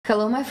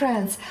Hello my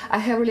friends, I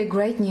have really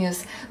great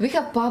news. We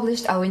have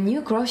published our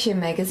new crochet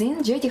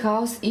magazine,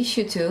 JTHOUSE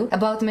Issue 2,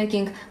 about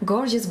making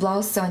gorgeous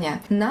blouse Sonia.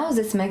 Now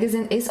this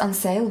magazine is on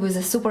sale with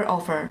a super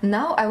offer.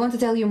 Now I want to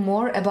tell you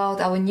more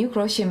about our new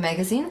crochet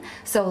magazine,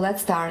 so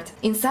let's start.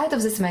 Inside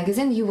of this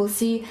magazine you will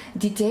see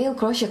detailed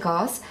crochet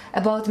course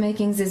about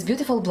making this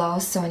beautiful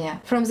blouse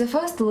Sonia. From the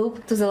first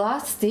loop to the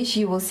last stitch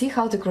you will see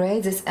how to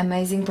create this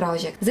amazing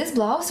project. This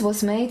blouse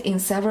was made in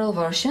several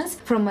versions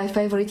from my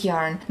favorite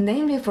yarn,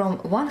 namely from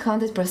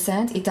 100%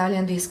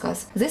 Italian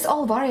viscose. These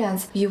all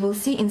variants you will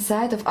see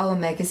inside of our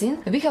magazine.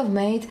 We have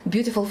made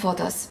beautiful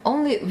photos.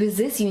 Only with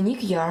this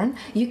unique yarn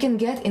you can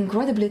get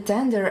incredibly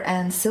tender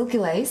and silky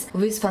lace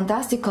with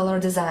fantastic color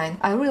design.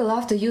 I really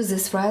love to use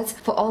these threads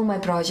for all my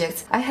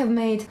projects. I have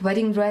made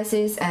wedding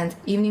dresses and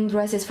evening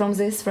dresses from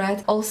this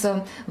thread,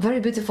 also very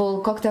beautiful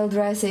cocktail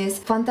dresses,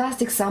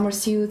 fantastic summer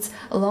suits,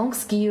 long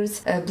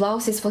skirts,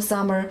 blouses for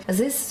summer.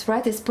 This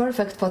thread is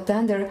perfect for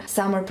tender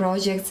summer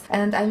projects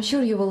and I'm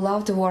sure you will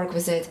love to work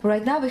with it.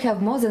 Right now we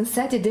have more than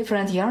 30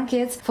 different yarn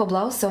kits for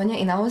blouse Sonia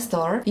in our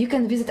store. You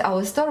can visit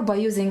our store by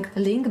using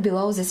link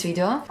below this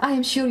video. I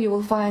am sure you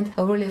will find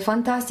a really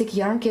fantastic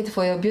yarn kit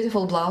for your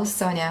beautiful blouse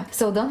Sonia.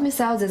 So don't miss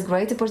out this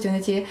great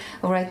opportunity.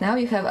 Right now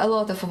you have a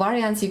lot of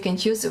variants, you can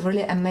choose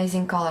really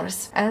amazing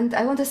colors. And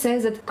I want to say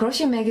that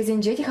Crochet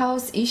Magazine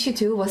JTHOUSE Issue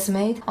 2 was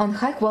made on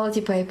high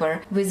quality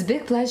paper. With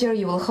big pleasure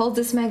you will hold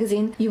this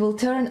magazine, you will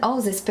turn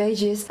all these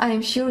pages. I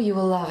am sure you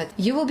will love it.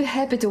 You will be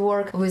happy to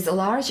work with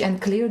large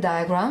and clear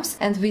diagrams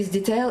and with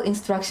detailed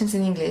instructions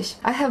in English.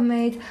 I have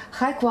made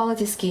high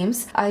quality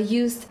schemes. I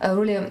used a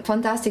really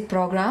fantastic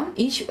program.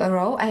 Each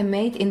row I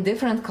made in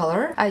different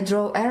color. I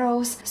draw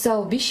arrows,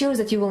 so be sure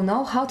that you will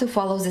know how to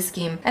follow the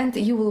scheme and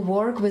you will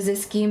work with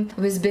this scheme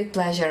with big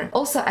pleasure.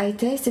 Also I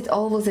tested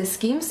all of the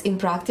schemes in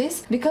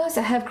practice because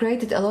I have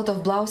created a lot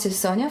of blouses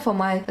Sonia for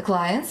my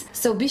clients,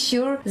 so be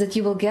sure that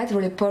you will get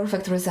really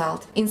perfect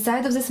result.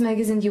 Inside of this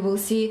magazine you will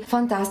see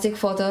fantastic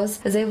photos.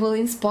 They will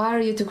inspire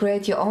you to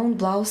create your own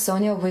blouse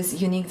Sonia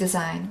with unique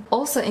design.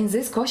 Also in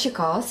this crochet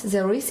course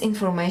there is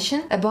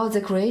information about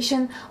the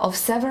creation of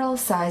several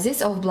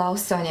sizes of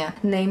blouse Sonia.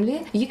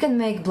 Namely, you can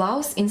make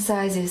blouse in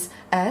sizes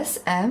S,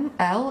 M,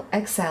 L,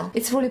 XL.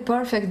 It's really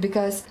perfect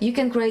because you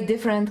can create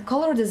different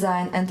color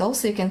design and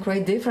also you can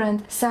create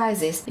different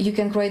sizes. You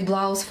can create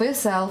blouse for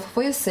yourself,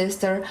 for your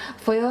sister,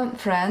 for your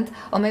friend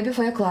or maybe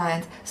for your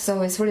client.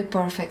 So it's really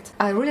perfect.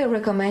 I really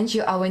recommend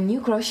you our new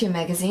crochet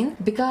magazine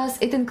because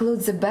it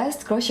includes the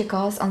best crochet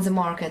course on the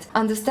market.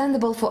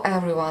 Understandable for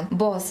everyone,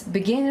 both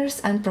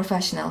beginners and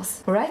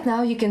professionals. Right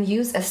now you can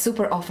use a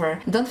super offer.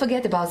 Don't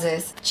forget about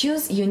this.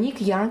 Choose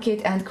unique yarn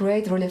kit and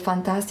create really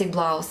fantastic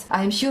blouse.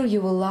 I am sure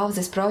you will love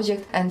this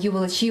project and you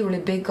will achieve really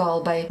big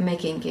goal by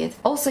making it.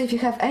 Also if you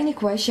have any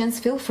questions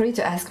feel free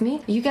to ask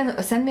me. You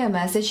can send me a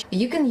message.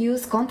 You can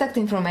use contact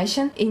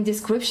information in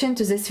description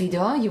to this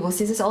video. You will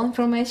see this all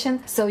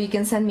information, so you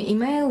can send me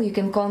email, you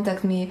can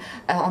contact me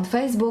on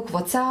Facebook,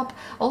 WhatsApp.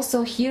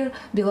 Also here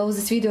below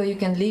this video you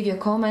can leave your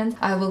comment.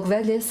 I will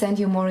gladly send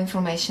you more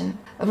information.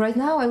 Right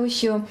now I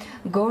wish you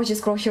gorgeous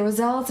crochet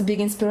results,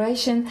 big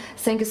inspiration.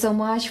 Thank you so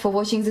much for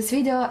watching this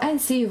video and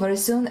see you very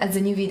soon at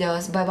the new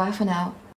videos. Bye bye for now.